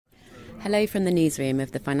Hello from the newsroom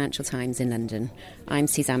of the Financial Times in London. I'm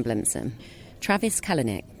Suzanne Blimson. Travis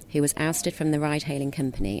Kalanick, who was ousted from the ride-hailing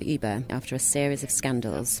company Uber after a series of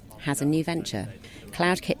scandals, has a new venture.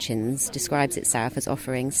 Cloud Kitchens describes itself as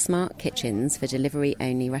offering smart kitchens for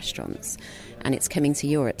delivery-only restaurants, and it's coming to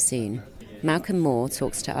Europe soon. Malcolm Moore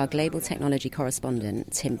talks to our global technology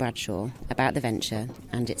correspondent, Tim Bradshaw, about the venture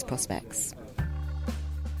and its prospects.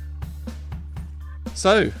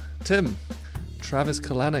 So, Tim, Travis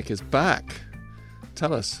Kalanick is back.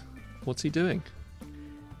 Tell us, what's he doing?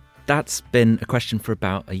 That's been a question for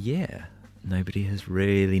about a year. Nobody has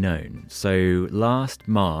really known. So last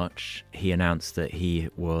March, he announced that he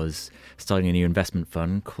was starting a new investment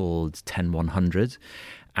fund called 10100.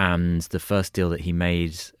 And the first deal that he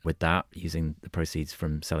made with that, using the proceeds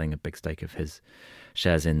from selling a big stake of his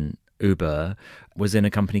shares in Uber, was in a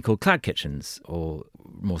company called Cloud Kitchens, or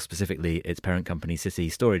more specifically, its parent company, City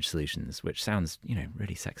Storage Solutions, which sounds,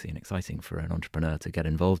 really sexy and exciting for an entrepreneur to get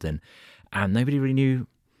involved in. And nobody really knew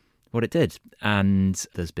what it did. And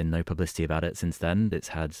there's been no publicity about it since then. It's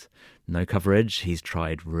had no coverage. He's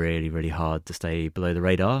tried really, really hard to stay below the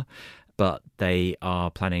radar. But they are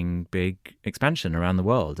planning big expansion around the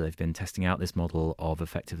world. They've been testing out this model of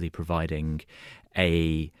effectively providing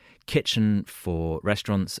a kitchen for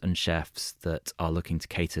restaurants and chefs that are looking to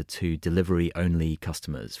cater to delivery-only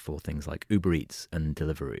customers for things like Uber Eats and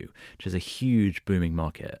Deliveroo, which is a huge booming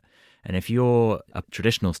market. And if you're a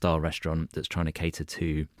traditional style restaurant that's trying to cater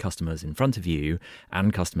to customers in front of you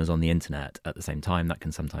and customers on the internet at the same time, that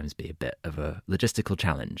can sometimes be a bit of a logistical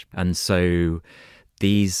challenge. And so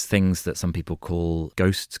these things that some people call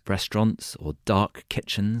ghost restaurants or dark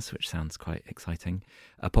kitchens, which sounds quite exciting,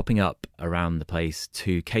 are popping up around the place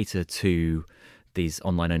to cater to these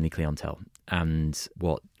online-only clientele. And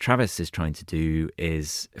what Travis is trying to do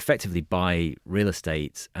is effectively buy real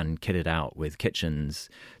estate and kit it out with kitchens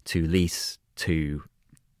to lease to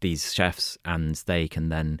these chefs, and they can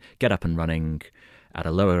then get up and running at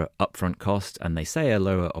a lower upfront cost, and they say a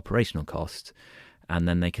lower operational cost, and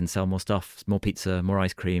then they can sell more stuff, more pizza, more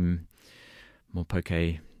ice cream, more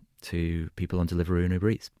poke to people on Deliveroo and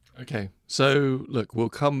Uber Eats. Okay, so look, we'll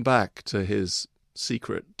come back to his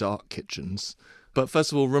secret dark kitchens. But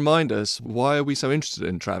first of all, remind us, why are we so interested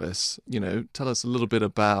in Travis? Tell us a little bit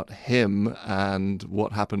about him and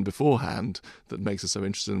what happened beforehand that makes us so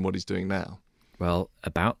interested in what he's doing now. Well,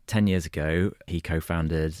 about 10 years ago, he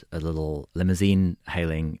co-founded a little limousine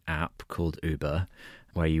hailing app called Uber,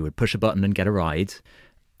 where you would push a button and get a ride.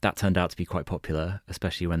 That turned out to be quite popular,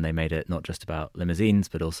 especially when they made it not just about limousines,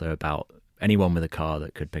 but also about anyone with a car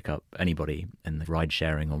that could pick up anybody in the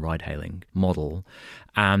ride-sharing or ride-hailing model.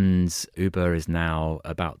 And Uber is now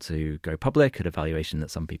about to go public at a valuation that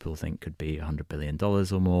some people think could be $100 billion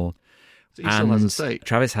or more. So he still has a stake.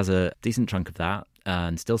 Travis has a decent chunk of that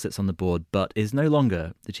and still sits on the board, but is no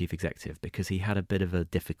longer the chief executive because he had a bit of a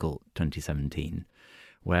difficult 2017,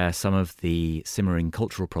 where some of the simmering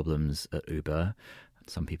cultural problems at Uber,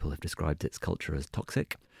 some people have described its culture as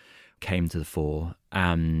toxic, came to the fore.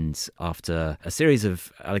 And after a series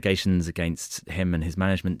of allegations against him and his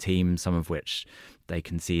management team, some of which they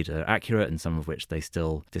concede are accurate and some of which they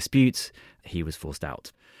still dispute, he was forced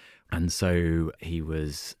out. And so he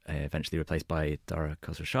was eventually replaced by Dara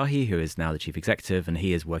Khosrowshahi, who is now the chief executive, and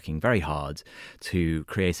he is working very hard to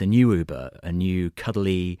create a new Uber, a new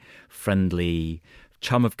cuddly, friendly,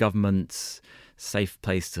 chum of government, safe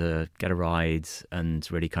place to get a ride and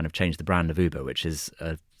really kind of change the brand of Uber, which is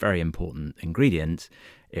a very important ingredient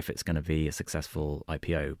if it's going to be a successful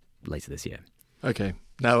IPO later this year. Okay.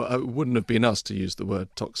 Now, it wouldn't have been us to use the word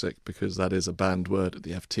toxic because that is a banned word at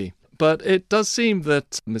the FT. But it does seem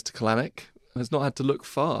that Mr. Kalanick has not had to look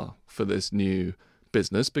far for this new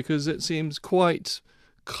business because it seems quite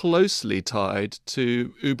closely tied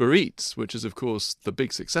to Uber Eats, which is, of course, the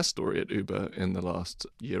big success story at Uber in the last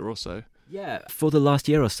year or so. Yeah, for the last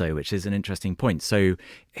year or so, which is an interesting point. So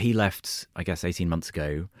he left, I guess, 18 months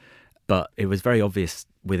ago, but it was very obvious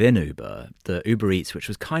within Uber that Uber Eats, which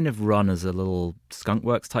was kind of run as a little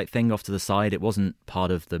skunkworks type thing off to the side, it wasn't part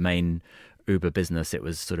of the main Uber business. It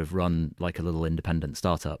was sort of run like a little independent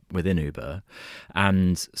startup within Uber.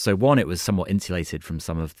 And so one, it was somewhat insulated from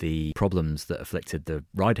some of the problems that afflicted the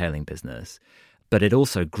ride-hailing business. But it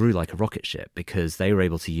also grew like a rocket ship because they were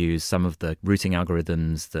able to use some of the routing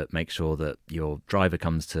algorithms that make sure that your driver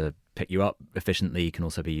comes to pick you up efficiently. Can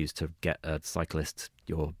also be used to get a cyclist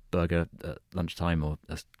your burger at lunchtime or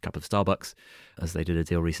a cup of Starbucks, as they did a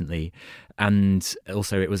deal recently. And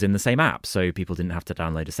also it was in the same app, so people didn't have to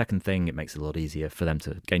download a second thing. It makes it a lot easier for them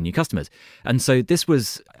to gain new customers. And so this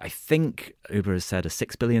was, I think Uber has said, a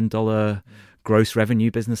 $6 billion gross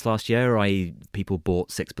revenue business last year, i.e. people bought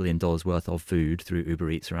 $6 billion worth of food through Uber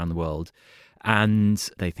Eats around the world. And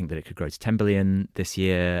they think that it could grow to 10 billion this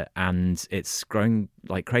year, and it's growing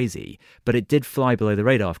like crazy. But it did fly below the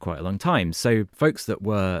radar for quite a long time. So folks that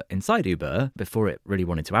were inside Uber before it really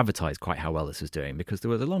wanted to advertise quite how well this was doing, because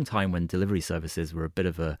there was a long time when delivery services were a bit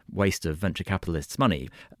of a waste of venture capitalists' money,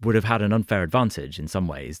 would have had an unfair advantage in some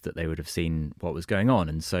ways, that they would have seen what was going on.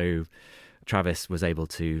 And so Travis was able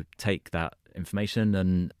to take that information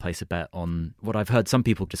and place a bet on what I've heard some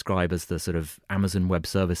people describe as the sort of Amazon Web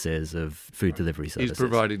Services of food delivery services. He's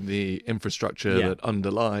providing the infrastructure that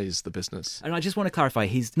underlies the business. And I just want to clarify,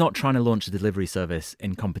 he's not trying to launch a delivery service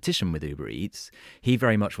in competition with Uber Eats. He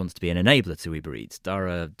very much wants to be an enabler to Uber Eats.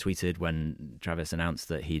 Dara tweeted when Travis announced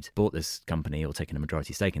that he'd bought this company or taken a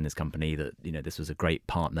majority stake in this company that, you know, this was a great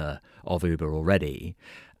partner of Uber already.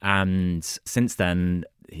 And since then,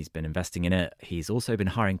 he's been investing in it. He's also been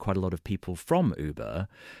hiring quite a lot of people from Uber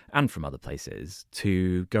and from other places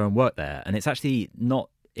to go and work there. And it's actually not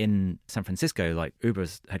in San Francisco, like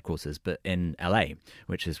Uber's headquarters, but in LA,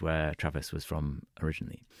 which is where Travis was from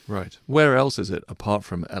originally. Right. Where else is it apart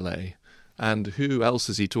from LA? And who else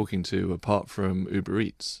is he talking to apart from Uber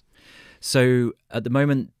Eats? So at the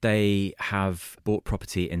moment, they have bought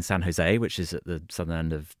property in San Jose, which is at the southern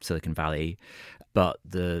end of Silicon Valley. But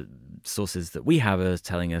the sources that we have are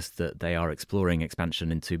telling us that they are exploring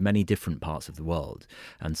expansion into many different parts of the world.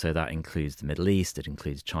 And so that includes the Middle East, it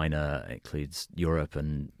includes China, it includes Europe.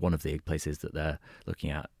 And one of the places that they're looking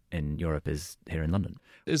at in Europe is here in London.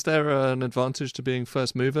 Is there an advantage to being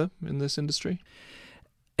first mover in this industry?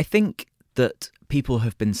 I think that people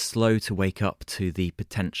have been slow to wake up to the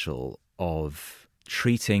potential of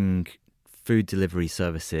treating food delivery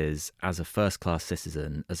services as a first-class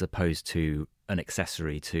citizen as opposed to an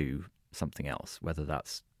accessory to something else, whether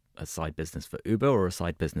that's a side business for Uber or a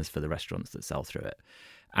side business for the restaurants that sell through it.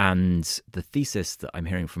 And the thesis that I'm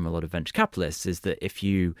hearing from a lot of venture capitalists is that if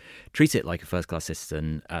you treat it like a first-class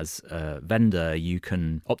citizen as a vendor, you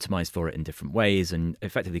can optimize for it in different ways and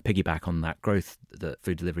effectively piggyback on that growth that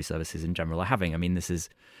food delivery services in general are having. I mean, this is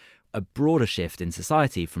a broader shift in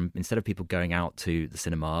society from instead of people going out to the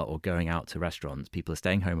cinema or going out to restaurants, people are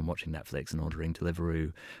staying home and watching Netflix and ordering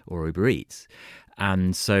Deliveroo or Uber Eats.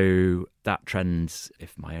 And so that trend,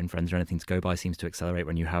 if my own friends are anything to go by, seems to accelerate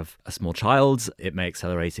when you have a small child. It may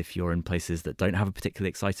accelerate if you're in places that don't have a particularly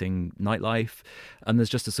exciting nightlife. And there's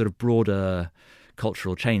just a sort of broader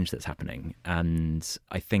cultural change that's happening. And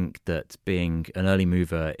I think that being an early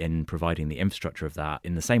mover in providing the infrastructure of that,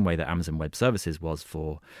 in the same way that Amazon Web Services was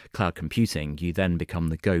for cloud computing, you then become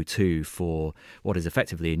the go-to for what is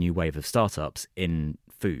effectively a new wave of startups in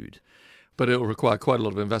food. But it will require quite a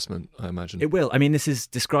lot of investment, I imagine. It will. I mean, this is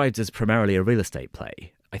described as primarily a real estate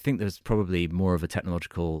play. I think there's probably more of a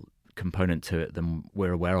technological component to it than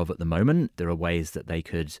we're aware of at the moment. There are ways that they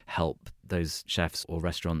could help those chefs or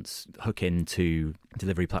restaurants hook into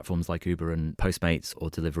delivery platforms like Uber and Postmates or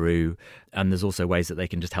Deliveroo. And there's also ways that they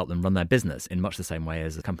can just help them run their business in much the same way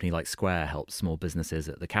as a company like Square helps small businesses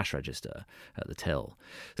at the cash register, at the till.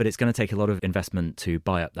 But it's going to take a lot of investment to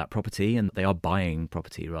buy up that property, and they are buying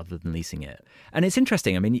property rather than leasing it. And it's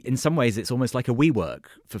interesting. I mean, in some ways, it's almost like a WeWork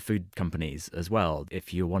for food companies as well.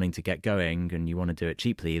 If you're wanting to get going and you want to do it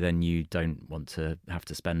cheaply, then you don't want to have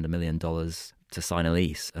to spend $1 million to sign a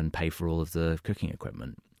lease and pay for all of the cooking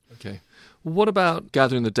equipment. Okay. What about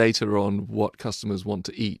gathering the data on what customers want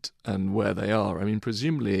to eat and where they are? I mean,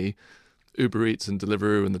 presumably Uber Eats and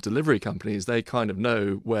Deliveroo and the delivery companies, they kind of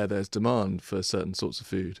know where there's demand for certain sorts of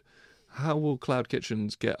food. How will cloud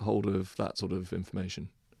kitchens get hold of that sort of information?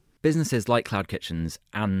 Businesses like cloud kitchens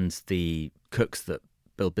and the cooks that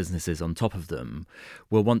build businesses on top of them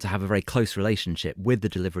will want to have a very close relationship with the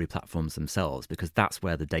delivery platforms themselves, because that's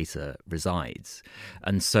where the data resides.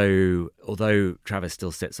 And so although Travis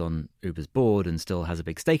still sits on Uber's board and still has a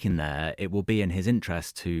big stake in there, it will be in his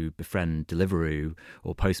interest to befriend Deliveroo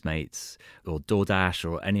or Postmates or DoorDash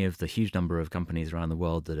or any of the huge number of companies around the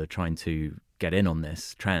world that are trying to get in on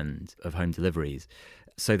this trend of home deliveries.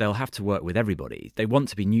 So they'll have to work with everybody. They want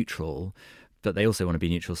to be neutral, but they also want to be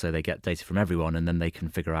neutral so they get data from everyone, and then they can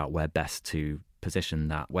figure out where best to position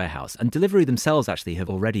that warehouse. And Deliveroo themselves actually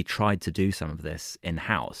have already tried to do some of this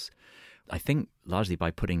in-house, I think largely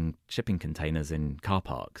by putting shipping containers in car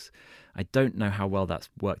parks. I don't know how well that's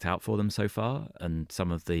worked out for them so far, and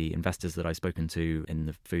some of the investors that I've spoken to in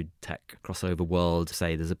the food tech crossover world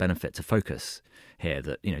say there's a benefit to focus here,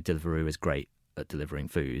 that, you know, Deliveroo is great at delivering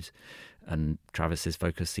food, and Travis's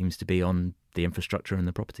focus seems to be on the infrastructure and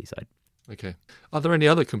the property side. Okay. Are there any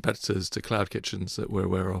other competitors to cloud kitchens that we're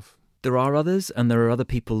aware of? There are others, and there are other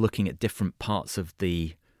people looking at different parts of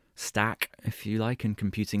the stack, if you like, in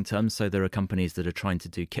computing terms. So there are companies that are trying to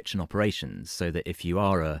do kitchen operations so that if you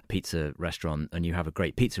are a pizza restaurant and you have a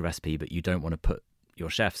great pizza recipe, but you don't want to put your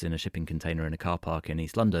chefs in a shipping container in a car park in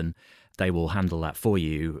East London, they will handle that for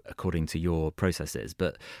you according to your processes.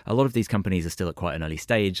 But a lot of these companies are still at quite an early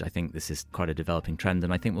stage. I think this is quite a developing trend,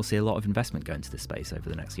 and I think we'll see a lot of investment go into this space over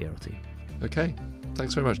the next year or two. Okay,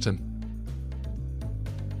 thanks very much, Tim.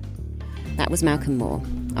 That was Malcolm Moore,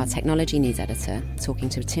 our technology news editor, talking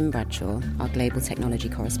to Tim Bradshaw, our global technology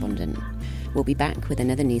correspondent. We'll be back with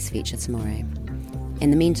another news feature tomorrow. In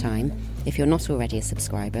the meantime, if you're not already a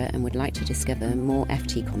subscriber and would like to discover more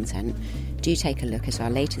FT content, do take a look at our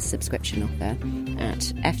latest subscription offer at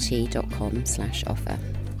ft.com/offer.